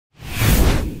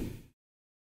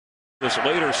This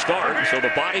later start, so the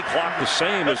body clock the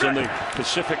same as in the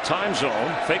Pacific time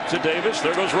zone. Fake to Davis.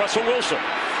 There goes Russell Wilson.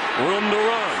 Room to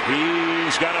run.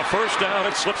 He's got a first down.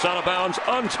 It slips out of bounds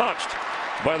untouched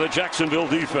by the Jacksonville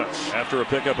defense after a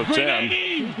pickup of 10.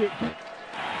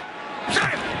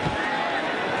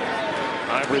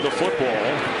 Ivory the football.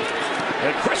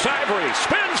 And Chris Ivory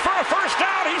spins for a first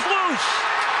down. He's loose.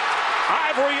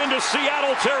 Ivory into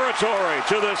Seattle territory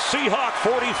to the Seahawks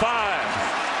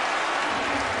 45.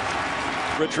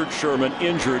 Richard Sherman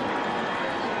injured.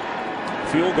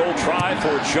 Field goal try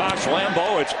for Josh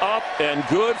Lambo. It's up and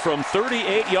good from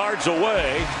 38 yards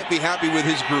away. Be happy with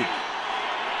his group.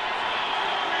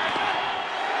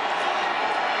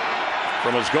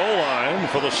 From his goal line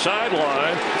for the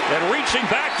sideline and reaching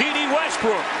back, D.D.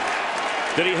 Westbrook.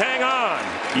 Did he hang on?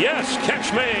 Yes,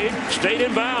 catch made, stayed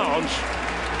in bounds,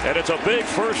 and it's a big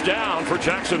first down for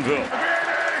Jacksonville.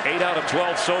 8 out of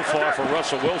 12 so far for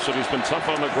Russell Wilson. He's been tough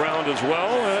on the ground as well,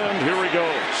 and here he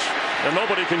goes. And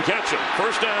nobody can catch him.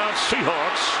 First down,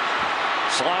 Seahawks.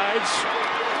 Slides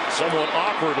somewhat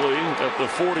awkwardly at the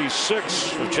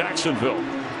 46 of Jacksonville.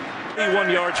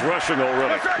 81 yards rushing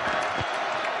already.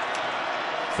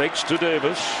 Fakes to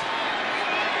Davis.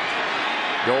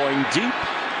 Going deep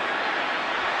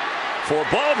for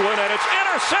Baldwin, and it's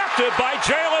intercepted by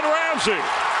Jalen Ramsey.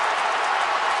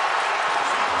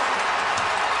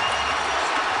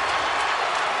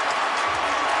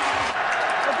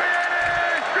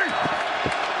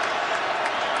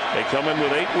 They come in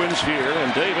with 8 wins here,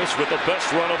 and Davis with the best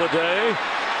run of the day.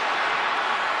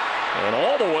 And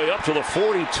all the way up to the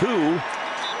 42.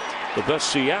 The best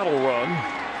Seattle run.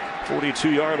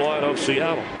 42-yard line of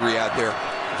Seattle. Out there.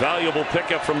 Valuable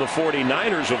pickup from the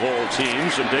 49ers of all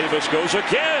teams, and Davis goes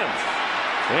again.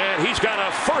 And he's got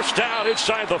a first down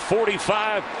inside the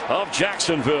 45 of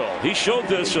Jacksonville. He showed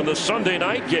this in the Sunday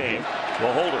night game.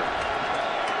 The holder.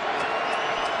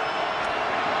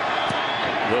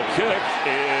 The kick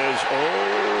is,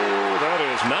 that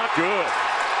is not good.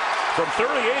 From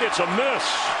 38, it's a miss.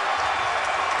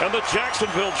 And the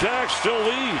Jacksonville Jags still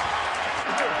lead.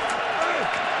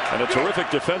 And a terrific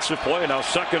defensive play, now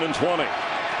 2nd and 20.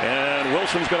 And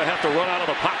Wilson's going to have to run out of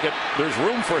the pocket. There's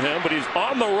room for him, but he's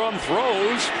on the run,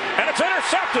 throws, and it's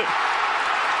intercepted.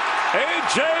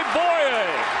 A.J.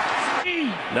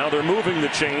 Boye. Now they're moving the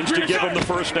chains to give him the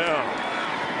first down.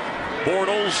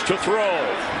 Bortles to throw.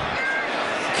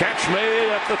 Catch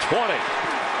made at the 20.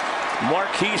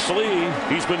 Marquise Lee,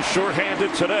 he's been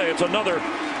shorthanded today. It's another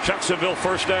Jacksonville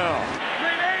first down.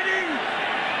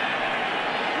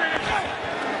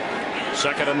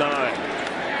 2nd and 9.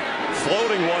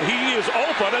 Floating one. He is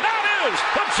open, and that is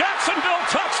a Jacksonville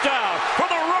touchdown for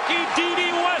the rookie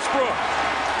D.D. Westbrook.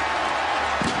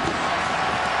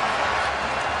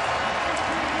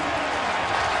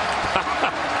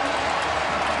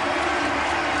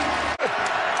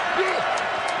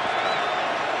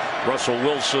 Russell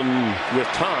Wilson with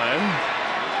time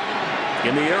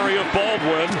in the area of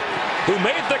Baldwin, who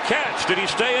made the catch. Did he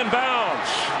stay in bounds?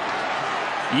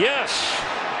 Yes.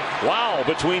 Wow,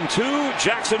 between 2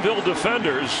 Jacksonville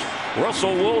defenders,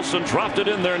 Russell Wilson dropped it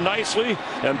in there nicely,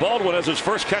 and Baldwin has his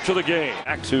first catch of the game.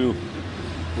 Back to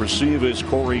receive is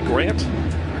Corey Grant.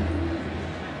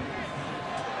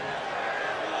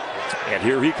 And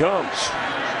here he comes.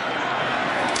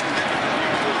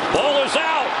 Ball is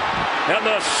out, and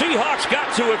the Seahawks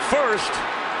got to it first.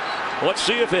 Let's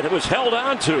see if it was held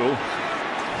on to.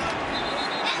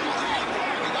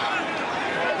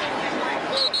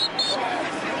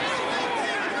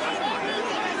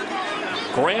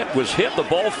 Grant was hit. The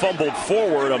ball fumbled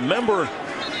forward. A member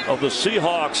of the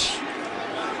Seahawks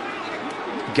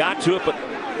got to it, but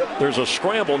there's a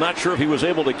scramble. Not sure if he was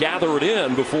able to gather it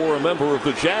in before a member of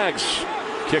the Jags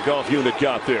kickoff unit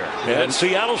got there. And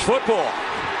Seattle's football.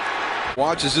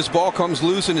 Watch as this ball comes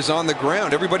loose and is on the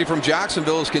ground. Everybody from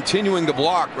Jacksonville is continuing to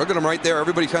block. Look at them right there.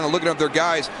 Everybody kind of looking at their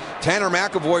guys. Tanner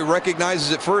McAvoy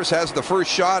recognizes it first, has the first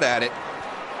shot at it.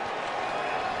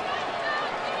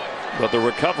 But the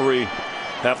recovery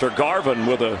after Garvin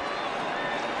with a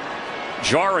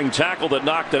jarring tackle that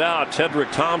knocked it out.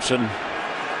 Tedrick Thompson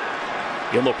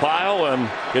in the pile, and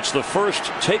it's the first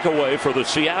takeaway for the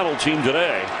Seattle team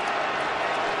today.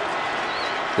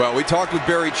 Well, we talked with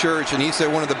Barry Church, and he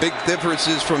said one of the big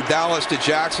differences from Dallas to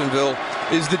Jacksonville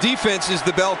is the defense is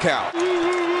the bell cow.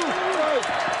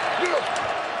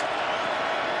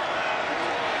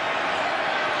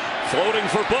 Floating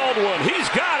for Baldwin. He's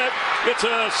got it. It's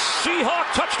a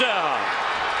Seahawk touchdown.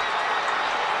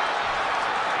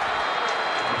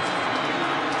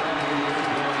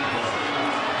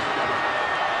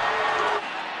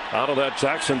 Out of that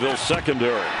Jacksonville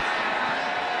secondary.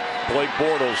 Blake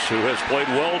Bortles, who has played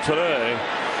well today.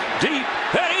 Deep,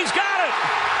 and he's got it!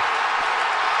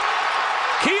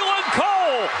 Keelan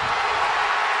Cole!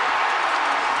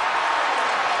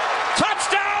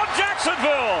 Touchdown,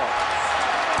 Jacksonville!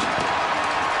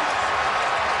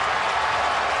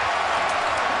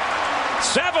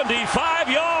 "75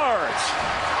 yards.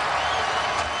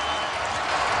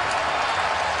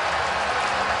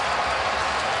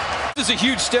 This is a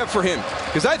huge step for him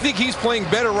because I think he's playing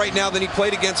better right now than he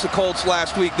played against the Colts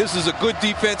last week. This is a good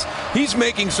defense. He's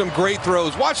making some great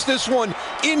throws. Watch this one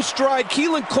in stride.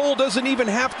 Keelan Cole doesn't even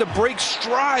have to break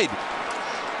stride.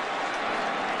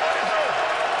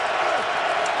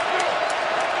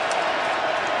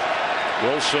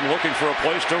 Wilson looking for a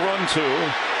place to run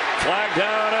to. Flag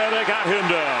down, and they got him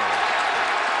down.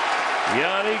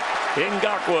 Yannick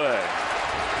Ngakoue.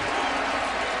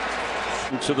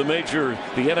 To the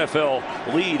NFL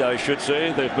lead, I should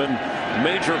say. They've been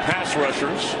major pass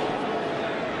rushers.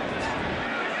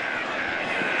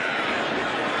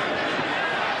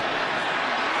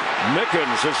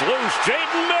 Mickens is loose.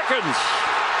 Jaden Mickens.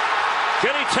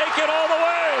 Can he take it all the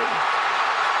way?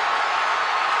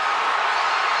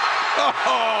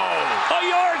 Oh! A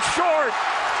yard short.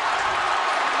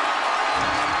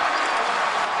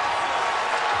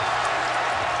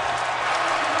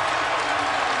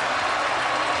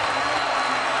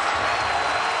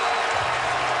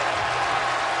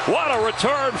 What a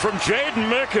return from Jaden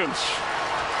Mickens.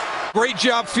 Great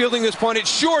job fielding this punt. It's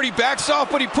short. He backs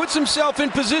off, but he puts himself in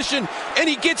position, and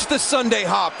he gets the Sunday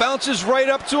hop. Bounces right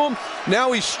up to him.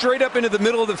 Now he's straight up into the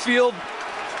middle of the field.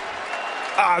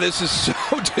 This is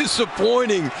so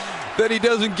disappointing that he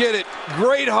doesn't get it.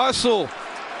 Great hustle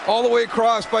all the way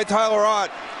across by Tyler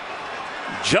Ott.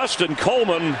 Justin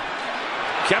Coleman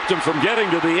kept him from getting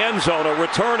to the end zone. A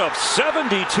return of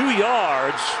 72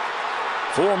 yards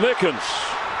for Mickens.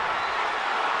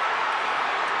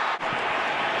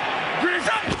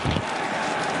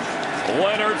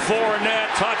 Leonard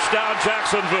Fournette, touchdown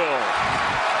Jacksonville.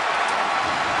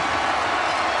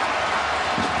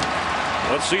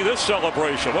 Let's see this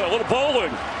celebration. Well, a little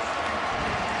bowling.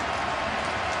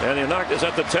 And he knocked, is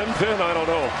that the 10 pin? I don't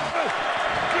know.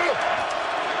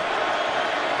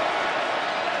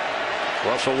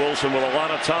 Russell Wilson with a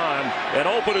lot of time. And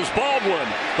open is Baldwin.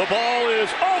 The ball is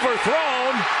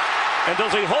overthrown. And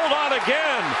does he hold on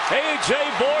again? A.J.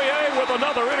 Boye with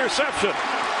another interception.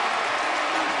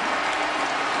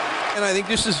 And I think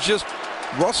this is just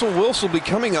Russell Wilson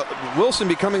becoming a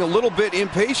little bit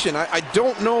impatient. I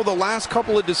don't know the last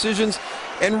couple of decisions,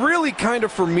 and really kind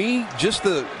of for me, just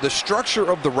the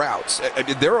structure of the routes.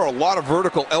 There are a lot of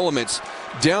vertical elements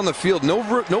down the field.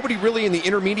 Nobody really in the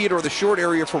intermediate or the short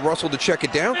area for Russell to check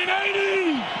it down.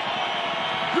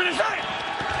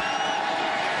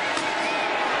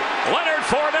 Leonard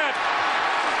Fournette,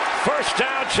 first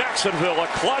down Jacksonville, a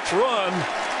clutch run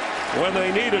when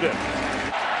they needed it.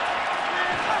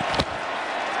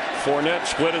 Fournette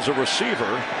split as a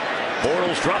receiver.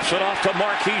 Bortles drops it off to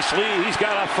Marquise Lee. He's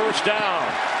got a first down.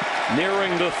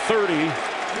 Nearing the 30.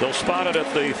 They'll spot it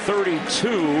at the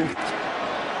 32.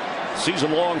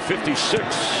 Season long 56.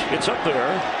 It's up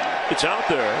there. It's out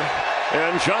there.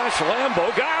 And Josh Lambo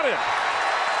got it.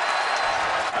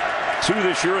 2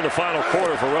 this year in the final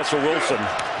quarter for Russell Wilson.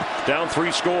 Down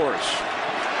 3 scores.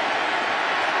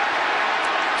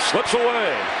 Slips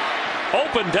away.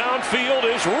 Open downfield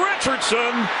is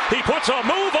Richardson. He puts a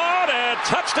move on and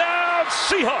touchdown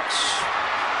Seahawks.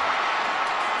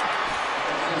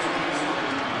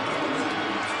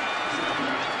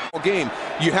 Game,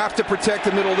 you have to protect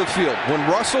the middle of the field. When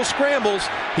Russell scrambles,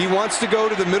 he wants to go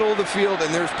to the middle of the field,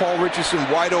 and there's Paul Richardson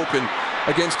wide open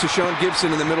against Tashaun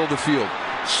Gibson in the middle of the field.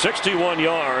 61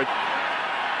 yards.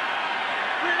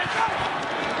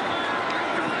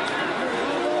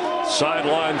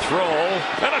 Sideline throw,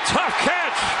 and a tough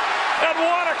catch, and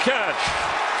what a catch.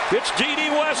 It's D.D.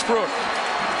 Westbrook.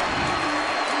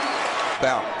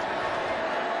 About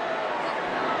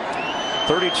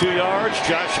 32 yards,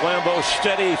 Josh Lambo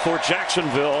steady for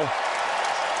Jacksonville.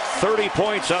 30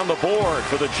 points on the board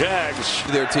for the Jags.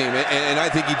 Their team, and I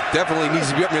think he definitely needs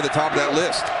to be up near the top of that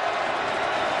list.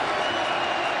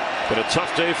 But a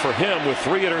tough day for him with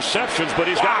 3 interceptions, but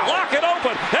he's got Lockett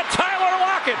open, and Tyler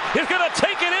Lockett is going to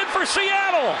take it in for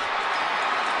Seattle.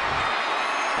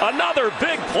 Another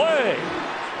big play,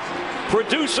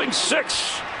 producing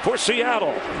 6 for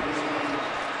Seattle.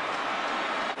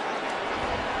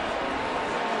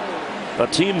 A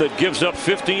team that gives up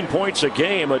 15 points a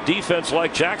game, a defense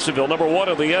like Jacksonville, number 1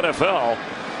 in the NFL,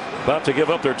 about to give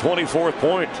up their 24th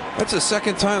point. That's the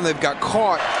second time they've got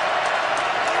caught.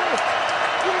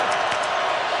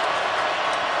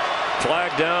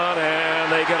 Flag down, and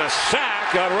And they get a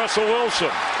sack on Russell Wilson.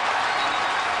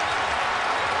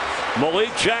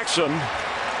 Malik Jackson.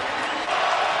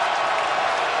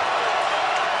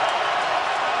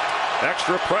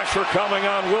 Extra pressure coming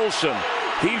on Wilson.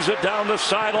 Heaves it down the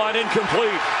sideline,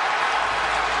 incomplete.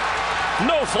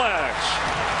 No flags.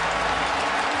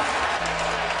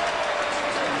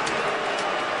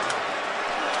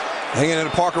 Hanging in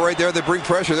the pocket right there, they bring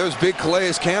pressure. There's big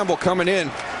Calais Campbell coming in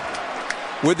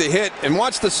with the hit. And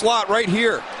watch the slot right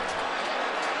here.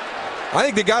 I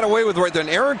think they got away with it right there. And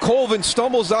Aaron Colvin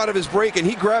stumbles out of his break, and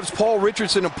he grabs Paul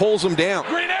Richardson and pulls him down.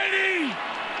 Green 80!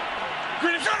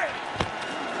 Green 80!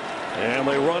 And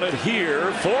they run it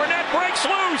here. Fournette breaks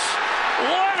loose.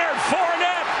 Leonard Fournette.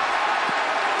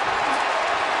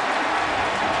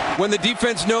 When the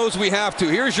defense knows we have to.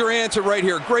 Here's your answer right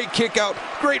here. Great kick out.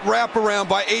 Great wraparound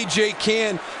by A.J.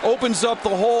 Cann. Opens up the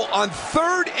hole on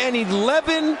 3rd and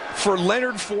 11 for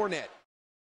Leonard Fournette.